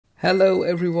Hello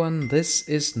everyone, this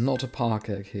is not a park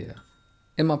egg here.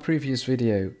 In my previous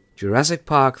video, Jurassic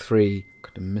Park 3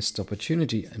 got a missed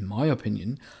opportunity in my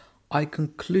opinion. I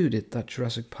concluded that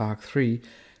Jurassic Park 3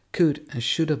 could and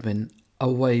should have been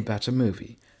a way better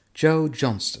movie. Joe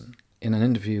Johnston, in an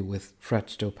interview with Fred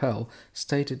Stopel,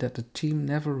 stated that the team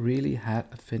never really had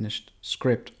a finished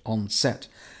script on set.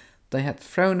 They had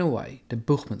thrown away the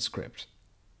Buchman script.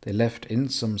 They left in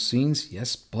some scenes,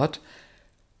 yes, but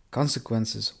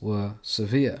consequences were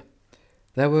severe.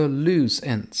 There were loose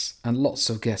ends and lots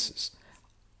of guesses.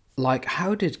 Like,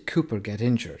 how did Cooper get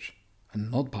injured? And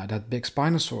not by that big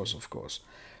Spinosaurus, of course.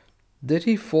 Did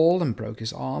he fall and broke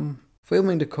his arm?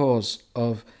 Filming the cause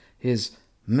of his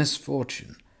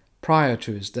misfortune prior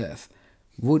to his death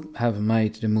would have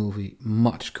made the movie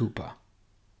much cooler.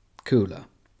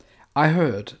 I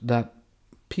heard that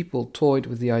people toyed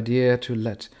with the idea to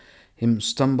let him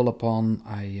stumble upon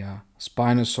a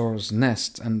Spinosaurus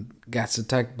nest and gets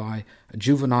attacked by a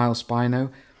juvenile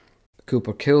Spino.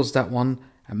 Cooper kills that one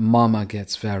and Mama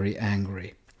gets very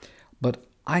angry. But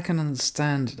I can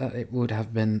understand that it would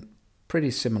have been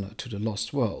pretty similar to The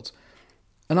Lost World.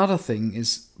 Another thing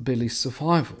is Billy's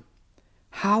survival.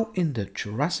 How in the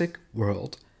Jurassic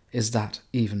world is that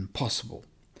even possible?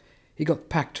 He got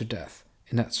packed to death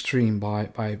in that stream by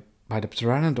the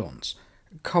pteranodons.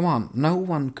 Come on, no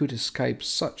one could escape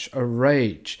such a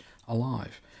rage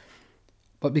alive.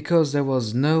 But because there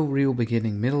was no real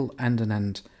beginning, middle and an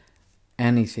end,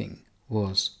 anything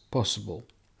was possible.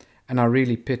 And I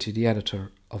really pity the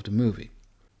editor of the movie.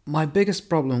 My biggest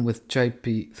problem with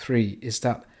JP3 is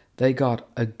that they got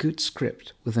a good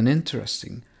script with an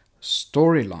interesting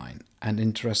storyline and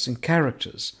interesting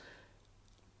characters.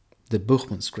 The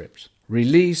Buchman script.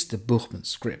 Release the Buchman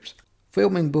script.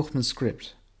 Filming Buchman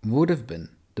script would have been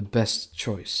the best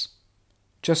choice.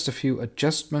 Just a few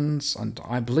adjustments and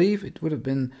I believe it would have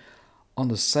been on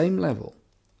the same level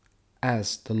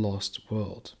as The Lost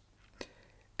World.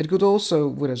 It could also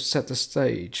would have set the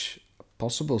stage, a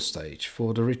possible stage,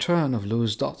 for the return of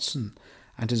Lewis Dodson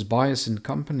and his biased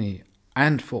company,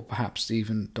 and for perhaps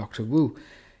even Dr. Wu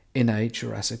in a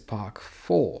Jurassic Park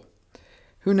 4.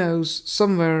 Who knows,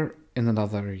 somewhere in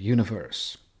another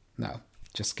universe. No,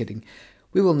 just kidding.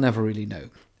 We will never really know.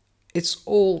 It's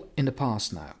all in the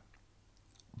past now.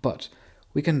 But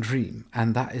we can dream,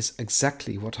 and that is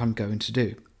exactly what I'm going to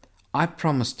do. I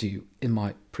promised you in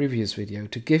my previous video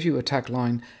to give you a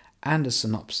tagline and a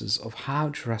synopsis of how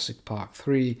Jurassic Park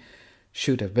 3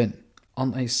 should have been.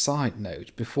 On a side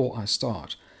note, before I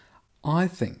start, I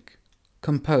think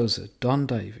composer Don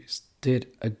Davis did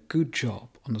a good job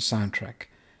on the soundtrack.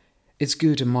 It's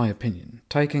good in my opinion,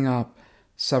 taking up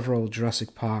several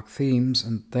Jurassic Park themes,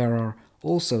 and there are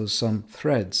also some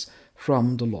threads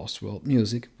from the Lost World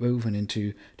music woven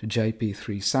into the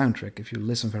JP3 soundtrack if you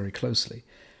listen very closely.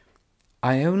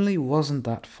 I only wasn't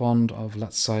that fond of,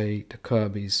 let's say, the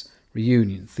Kirby's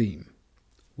reunion theme.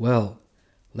 Well,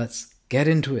 let's get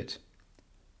into it.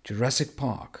 Jurassic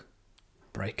Park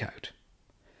Breakout.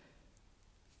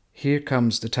 Here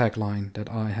comes the tagline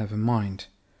that I have in mind.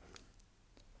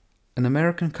 An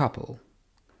American couple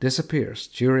disappears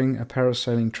during a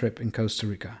parasailing trip in Costa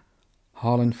Rica.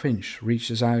 Harlan Finch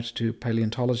reaches out to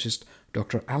paleontologist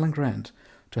Dr. Alan Grant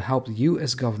to help the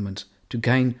US government to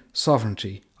gain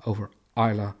sovereignty over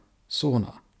Isla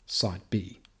Sorna, Side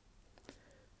B.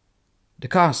 The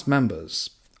cast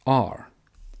members are,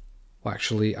 well,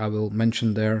 actually I will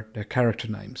mention their character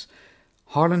names: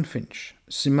 Harlan Finch,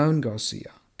 Simone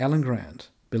Garcia, Alan Grant,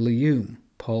 Billy Hume,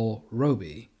 Paul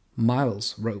Roby,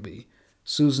 Miles Roby,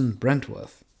 Susan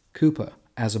Brentworth, Cooper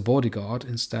as a bodyguard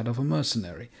instead of a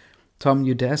mercenary, Tom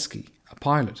Udesky, a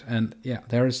pilot, and yeah,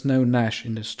 there is no Nash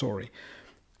in this story,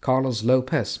 Carlos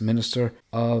Lopez, Minister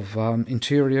of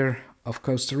Interior of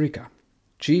Costa Rica,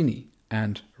 Jeannie,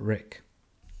 and Rick.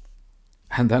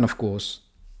 And then, of course,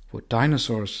 what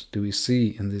dinosaurs do we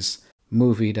see in this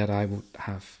movie that I would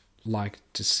have liked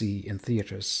to see in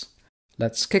theaters?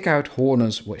 Let's kick out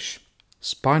Horner's wish,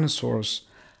 Spinosaurus,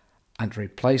 and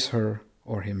replace her,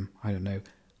 or him, I don't know,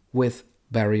 with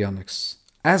baryonyx,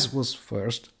 as was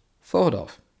first thought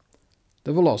of.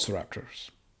 The Velociraptors,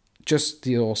 just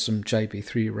the awesome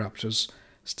JP3 raptors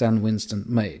Stan Winston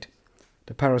made.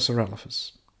 The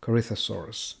Parasaurolophus,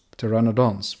 Corythosaurus,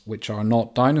 Pteranodons, which are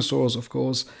not dinosaurs of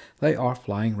course, they are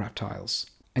flying reptiles.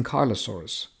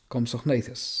 Ankylosaurus,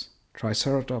 Compsognathus,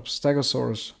 Triceratops,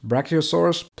 Stegosaurus,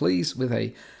 Brachiosaurus, please with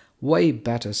a way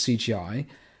better CGI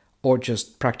or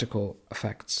just practical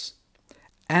effects.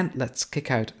 And let's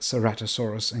kick out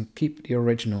Ceratosaurus and keep the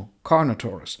original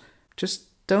Carnotaurus.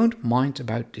 Just don't mind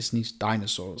about Disney's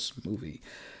Dinosaurs movie.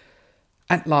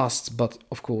 And last, but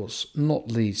of course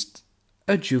not least,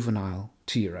 a juvenile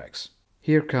T-Rex.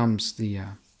 Here comes the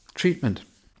treatment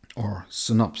or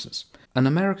synopsis. An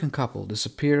American couple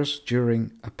disappears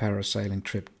during a parasailing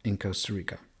trip in Costa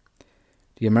Rica.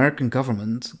 The American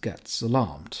government gets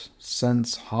alarmed,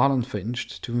 sends Harlan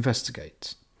Finch to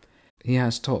investigate. He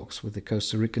has talks with the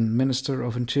Costa Rican Minister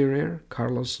of Interior,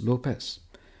 Carlos Lopez.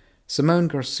 Simone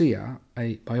Garcia,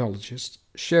 a biologist,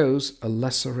 shows a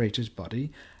lacerated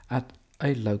body at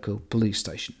a local police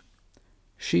station.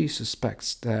 She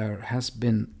suspects there has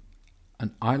been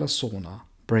an Isla Sorna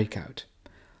breakout.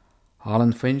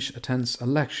 Harlan Finch attends a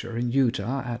lecture in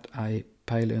Utah at a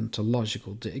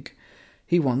paleontological dig.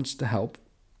 He wants the help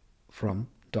from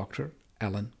Dr.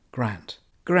 Alan Grant.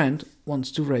 Grant wants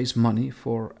to raise money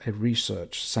for a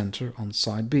research center on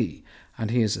Side B, and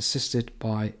he is assisted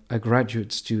by a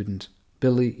graduate student,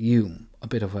 Billy Hume, a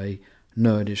bit of a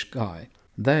nerdish guy.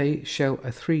 They show a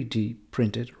 3D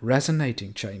printed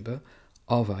resonating chamber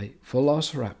of a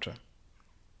velociraptor.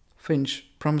 Finch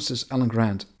promises Alan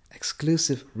Grant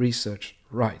exclusive research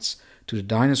rights to the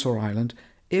dinosaur island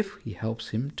if he helps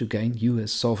him to gain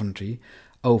US sovereignty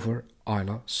over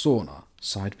Isla Sorna,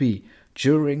 Side B,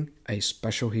 during a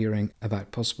special hearing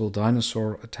about possible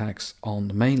dinosaur attacks on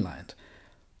the mainland.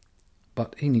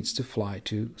 But he needs to fly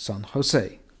to San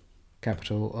Jose,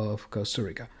 capital of Costa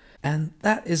Rica. And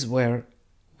that is where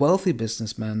wealthy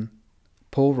businessman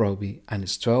Paul Roby and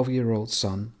his 12-year-old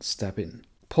son step in.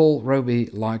 Paul Roby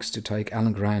likes to take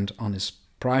Alan Grant on his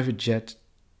private jet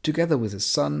together with his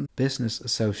son, business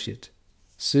associate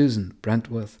Susan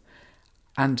Brentworth,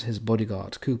 and his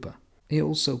bodyguard Cooper. He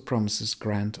also promises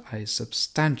Grant a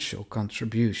substantial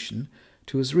contribution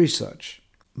to his research.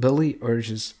 Billy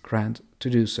urges Grant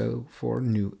to do so for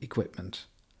new equipment.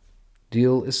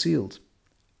 Deal is sealed.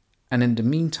 And in the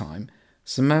meantime,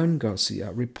 Simone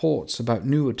Garcia reports about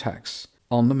new attacks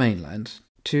on the mainland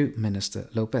to Minister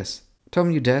Lopez.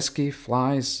 Tom Udesky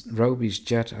flies Roby's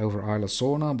jet over Isla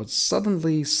Sorna, but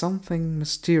suddenly something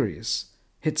mysterious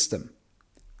hits them.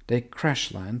 They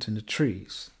crash land in the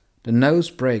trees. The nose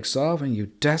breaks off and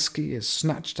Udesky is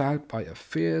snatched out by a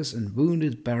fierce and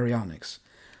wounded baryonyx.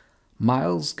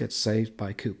 Miles gets saved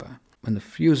by Cooper when the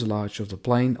fuselage of the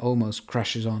plane almost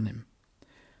crashes on him.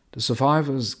 The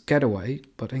survivors get away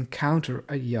but encounter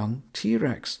a young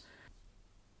T-Rex.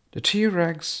 The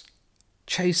T-Rex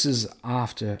chases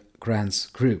after Grant's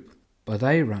group, but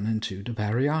they run into the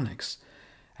baryonyx,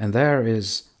 and there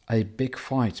is a big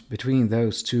fight between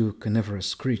those two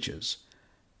carnivorous creatures.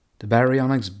 The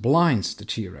baryonyx blinds the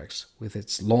T-Rex with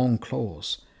its long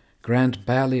claws. Grant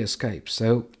barely escapes,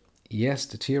 so yes,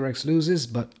 the T-Rex loses,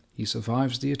 but he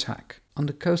survives the attack. On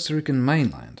the Costa Rican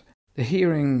mainland, the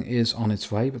hearing is on its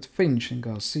way, but Finch and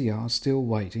Garcia are still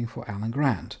waiting for Alan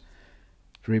Grant.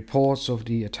 The reports of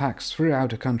the attacks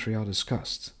throughout the country are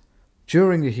discussed.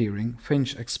 During the hearing,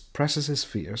 Finch expresses his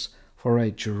fears for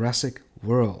a Jurassic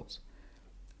world.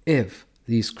 If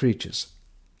these creatures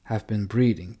have been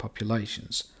breeding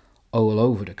populations all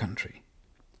over the country,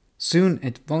 soon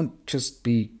it won't just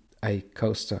be a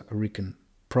Costa Rican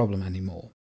problem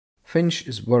anymore. Finch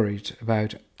is worried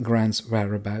about Grant's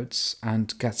whereabouts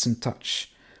and gets in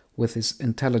touch with his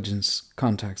intelligence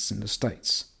contacts in the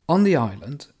States. On the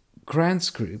island, Grant's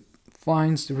group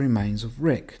finds the remains of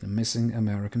Rick, the missing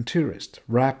American tourist,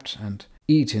 wrapped and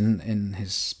eaten in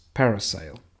his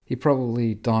parasail. He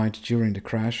probably died during the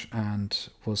crash and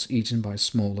was eaten by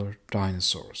smaller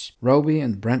dinosaurs. Roby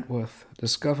and Brentworth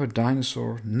discover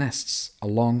dinosaur nests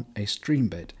along a stream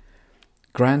bed.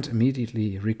 Grant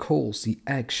immediately recalls the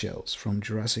eggshells from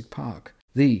Jurassic Park.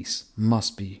 These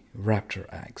must be raptor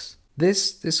eggs.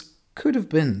 This could have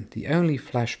been the only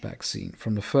flashback scene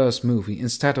from the first movie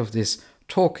instead of this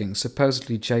talking,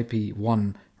 supposedly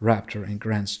JP-1 raptor in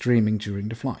Grant's dreaming during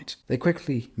the flight. They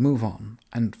quickly move on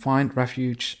and find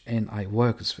refuge in a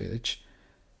workers' village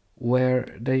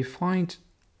where they find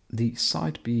the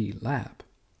Side B lab.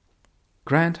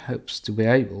 Grant hopes to be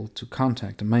able to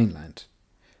contact the mainland.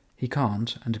 He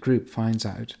can't, and the group finds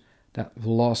out that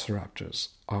velociraptors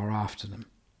are after them.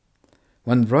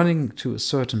 When running to a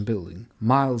certain building,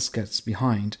 Miles gets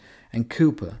behind and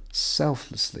Cooper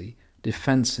selflessly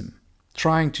defends him,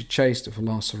 trying to chase the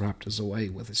velociraptors away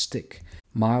with a stick.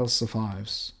 Miles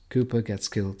survives. Cooper gets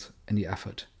killed in the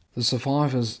effort. The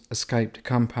survivors escape the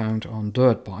compound on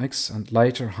dirt bikes and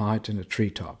later hide in the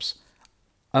treetops.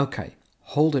 Okay,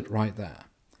 hold it right there.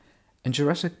 In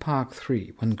Jurassic Park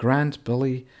III, when Grant,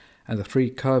 Billy, and the three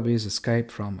Kirbys escape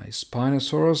from a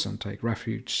Spinosaurus and take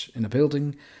refuge in a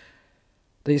building,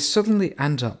 they suddenly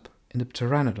end up in the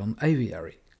Pteranodon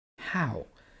aviary. How?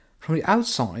 From the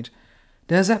outside,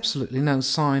 There's absolutely no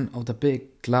sign of the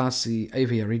big glassy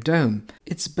aviary dome.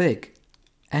 It's big,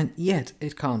 and yet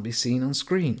it can't be seen on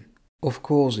screen. Of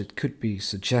course, it could be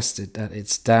suggested that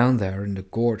it's down there in the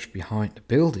gorge behind the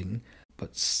building,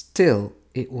 but still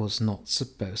it was not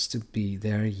supposed to be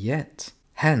there yet.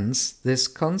 Hence this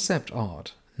concept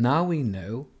art. Now we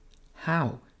know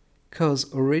how,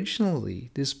 because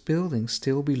originally this building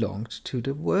still belonged to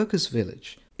the workers'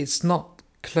 village. It's not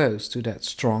close to that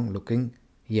strong looking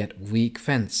yet weak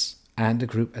fence, and the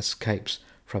group escapes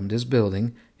from this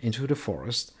building into the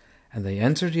forest, and they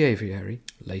enter the aviary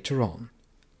later on.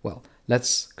 Well,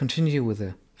 let's continue with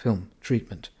the film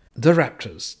treatment. The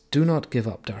raptors do not give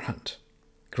up their hunt.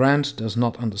 Grant does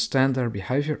not understand their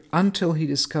behavior until he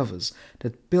discovers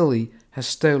that Billy has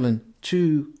stolen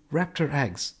 2 raptor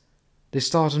eggs. They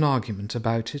start an argument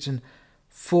about it and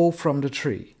fall from the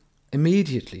tree.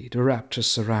 Immediately, the raptors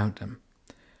surround them.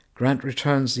 Grant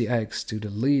returns the eggs to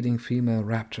the leading female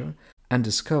raptor and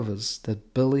discovers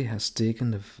that Billy has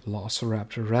taken the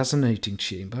Velociraptor resonating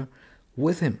chamber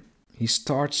with him. He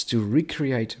starts to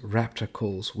recreate raptor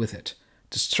calls with it,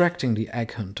 distracting the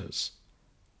egg hunters.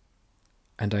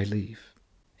 And they leave.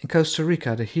 In Costa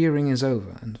Rica, the hearing is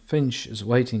over and Finch is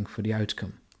waiting for the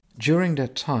outcome. During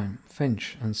that time,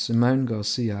 Finch and Simone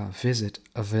Garcia visit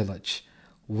a village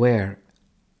where,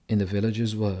 in the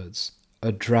village's words,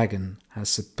 a dragon has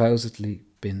supposedly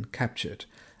been captured,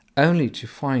 only to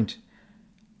find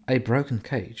a broken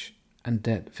cage and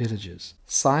dead villagers.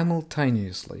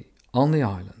 Simultaneously, on the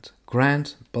island,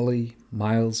 Grant, Billy,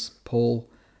 Miles, Paul,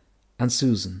 and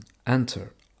Susan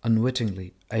enter,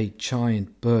 unwittingly, a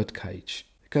giant bird cage.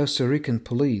 The Costa Rican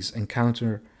police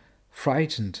encounter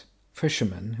frightened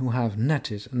fishermen who have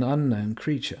netted an unknown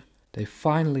creature. They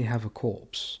finally have a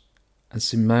corpse, and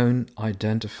Simone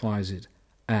identifies it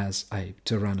as a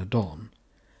pteranodon.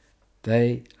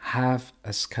 They have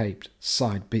escaped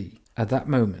Side B. At that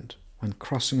moment, when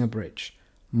crossing a bridge,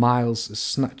 Miles is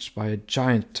snatched by a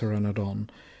giant pteranodon,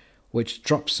 which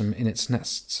drops him in its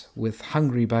nests with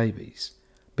hungry babies.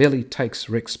 Billy takes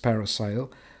Rick's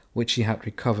parasail, which he had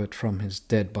recovered from his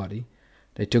dead body.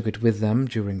 They took it with them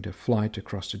during the flight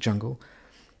across the jungle.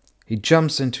 He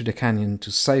jumps into the canyon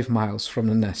to save Miles from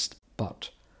the nest, but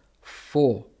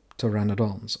 4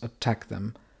 pteranodons attack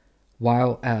them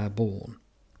while airborne.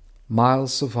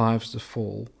 Miles survives the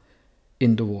fall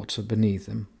in the water beneath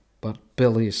him, but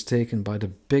Billy is taken by the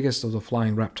biggest of the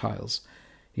flying reptiles.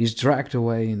 He is dragged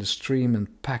away in the stream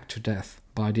and pecked to death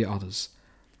by the others.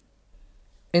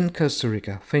 In Costa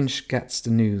Rica, Finch gets the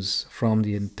news from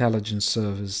the intelligence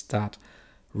service that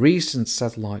recent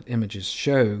satellite images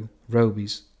show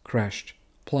Roby's crashed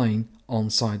plane on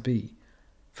Side B.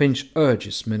 Finch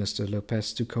urges Minister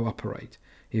Lopez to cooperate.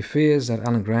 He fears that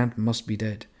Alan Grant must be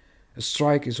dead. A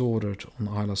strike is ordered on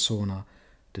Isla Sorna.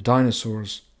 The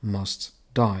dinosaurs must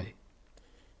die.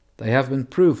 They have been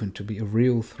proven to be a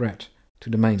real threat to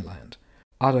the mainland.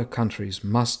 Other countries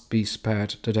must be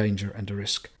spared the danger and the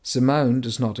risk. Simone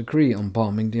does not agree on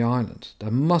bombing the island.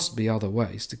 There must be other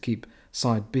ways to keep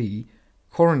Side B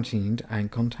quarantined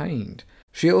and contained.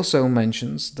 She also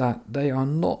mentions that they are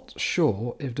not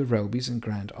sure if the Robys and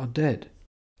Grant are dead.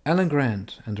 Alan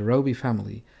Grant and the Roby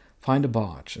family find a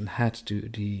barge and head to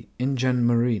the Ingen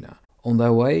Marina. On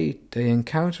their way, they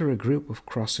encounter a group of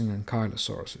crossing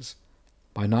ankylosauruses.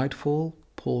 By nightfall,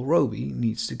 Paul Roby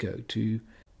needs to go to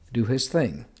do his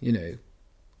thing. You know,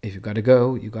 if you gotta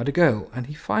go, you gotta go. And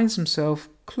he finds himself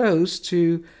close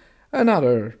to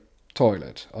another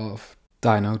toilet of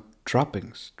dino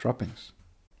droppings.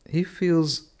 He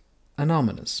feels an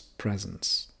ominous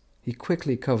presence. He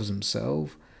quickly covers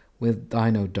himself with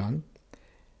dino dung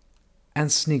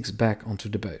and sneaks back onto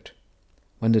the boat.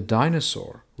 When the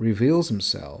dinosaur reveals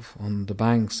himself on the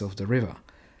banks of the river,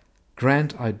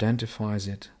 Grant identifies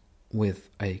it with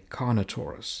a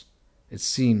Carnotaurus. It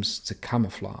seems to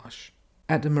camouflage.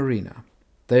 At the marina,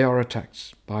 they are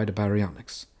attacked by the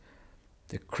baryonyx.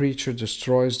 The creature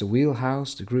destroys the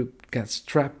wheelhouse. The group gets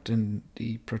trapped in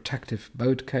the protective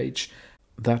boat cage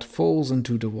that falls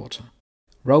into the water.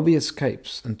 Roby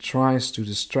escapes and tries to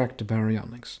distract the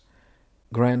baryonyx.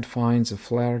 Grant finds a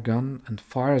flare gun and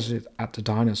fires it at the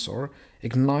dinosaur,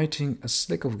 igniting a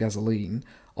slick of gasoline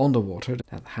on the water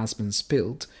that has been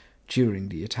spilled during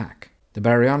the attack. The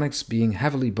baryonyx, being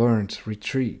heavily burned,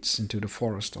 retreats into the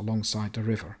forest alongside the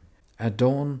river. At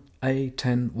dawn,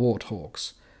 A-10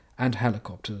 Warthogs and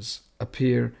helicopters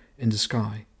appear in the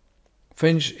sky.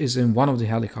 Finch is in one of the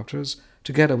helicopters,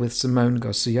 together with Simone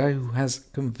Garcia, who has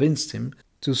convinced him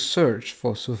to search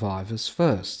for survivors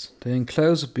first. They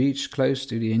enclose a beach close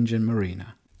to the Ingen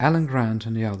Marina. Alan Grant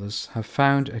and the others have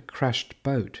found a crashed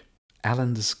boat.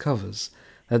 Alan discovers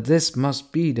that this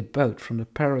must be the boat from the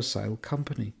parasail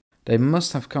company. They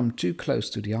must have come too close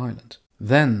to the island.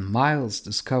 Then Miles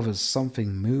discovers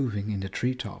something moving in the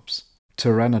treetops.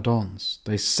 Pteranodons.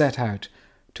 They set out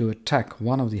to attack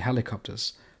one of the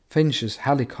helicopters. Finch's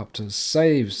helicopter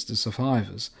saves the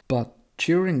survivors, but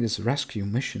during this rescue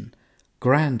mission,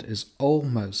 Grant is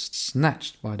almost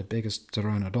snatched by the biggest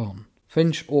pteranodon.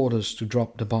 Finch orders to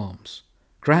drop the bombs.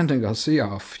 Grant and Garcia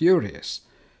are furious,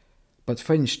 but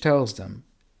Finch tells them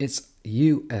it's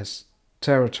US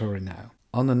territory now.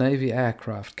 On the Navy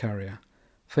aircraft carrier,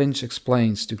 Finch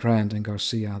explains to Grant and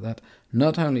Garcia that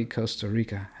not only Costa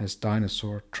Rica has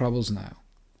dinosaur troubles now.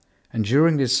 And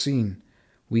during this scene,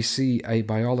 we see a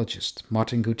biologist,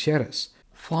 Martin Gutierrez,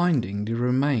 finding the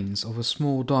remains of a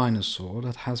small dinosaur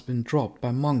that has been dropped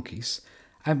by monkeys,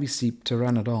 and we see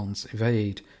pteranodons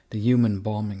evade the human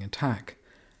bombing attack.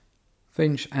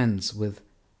 Finch ends with,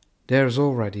 "There's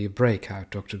already a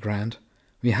breakout, Dr. Grant.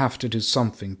 We have to do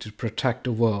something to protect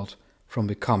the world from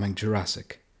becoming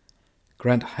Jurassic."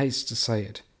 Grant hates to say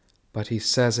it, but he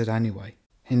says it anyway.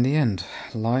 In the end,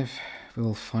 life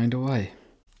will find a way.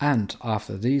 And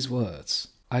after these words,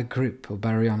 a group of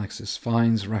baryonyxes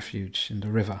finds refuge in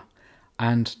the river,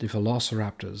 and the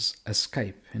velociraptors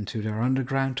escape into their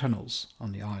underground tunnels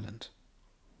on the island.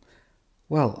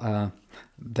 Well,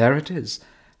 there it is,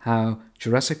 how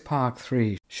Jurassic Park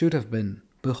 3 should have been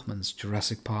Buchman's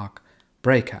Jurassic Park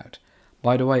Breakout.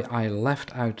 By the way, I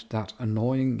left out that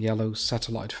annoying yellow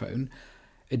satellite phone.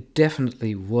 It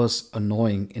definitely was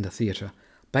annoying in the theatre.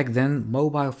 Back then,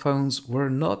 mobile phones were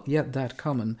not yet that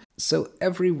common, so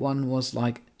everyone was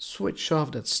like, switch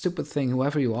off that stupid thing,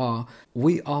 whoever you are,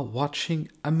 we are watching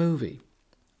a movie.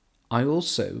 I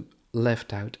also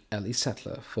left out Ellie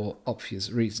Sattler for obvious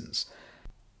reasons.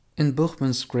 In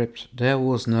Buchman's script, there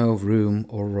was no room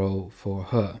or role for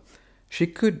her. She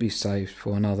could be saved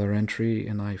for another entry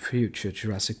in a future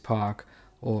Jurassic Park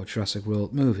or Jurassic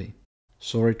World movie.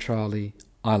 Sorry, Charlie,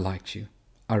 I liked you.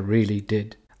 I really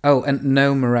did. Oh, and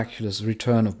no miraculous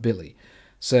return of Billy.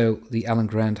 So the Alan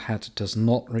Grant hat does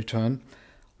not return.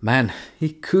 Man,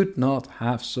 he could not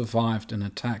have survived an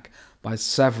attack by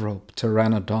several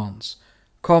pteranodons.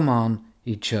 Come on,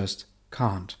 he just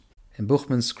can't. In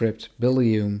Buchman's script, Billy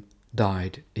Hume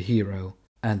died a hero,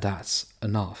 and that's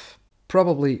enough.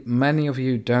 Probably many of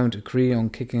you don't agree on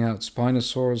kicking out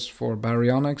Spinosaurus for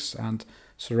Baryonyx and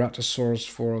Ceratosaurus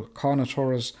for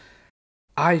Carnotaurus.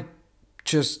 I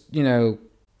just,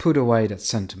 put away that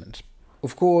sentiment.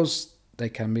 Of course, they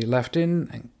can be left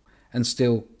in and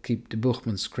still keep the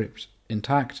Buchman script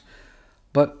intact,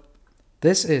 but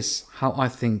this is how I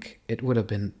think it would have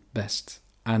been best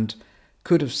and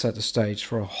could have set the stage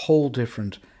for a whole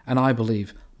different and I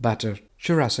believe better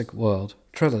Jurassic World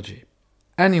trilogy.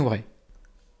 Anyway,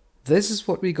 this is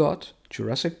what we got,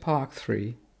 Jurassic Park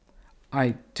 3.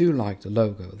 I do like the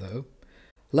logo though.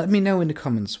 Let me know in the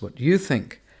comments what you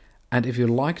think, and if you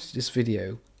liked this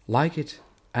video, like it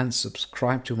and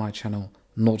subscribe to my channel,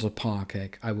 Not a Park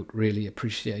Egg. I would really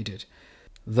appreciate it.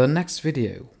 The next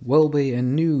video will be a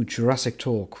new Jurassic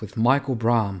talk with Michael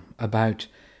Brahm about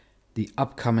the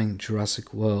upcoming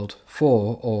Jurassic World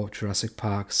 4 or Jurassic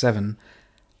Park 7,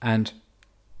 and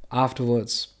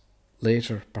afterwards,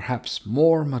 later, perhaps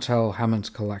more Mattel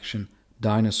Hammond collection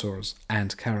dinosaurs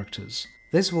and characters.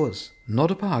 This was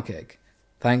Not a Park Egg.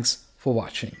 Thanks for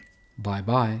watching. Bye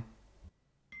bye.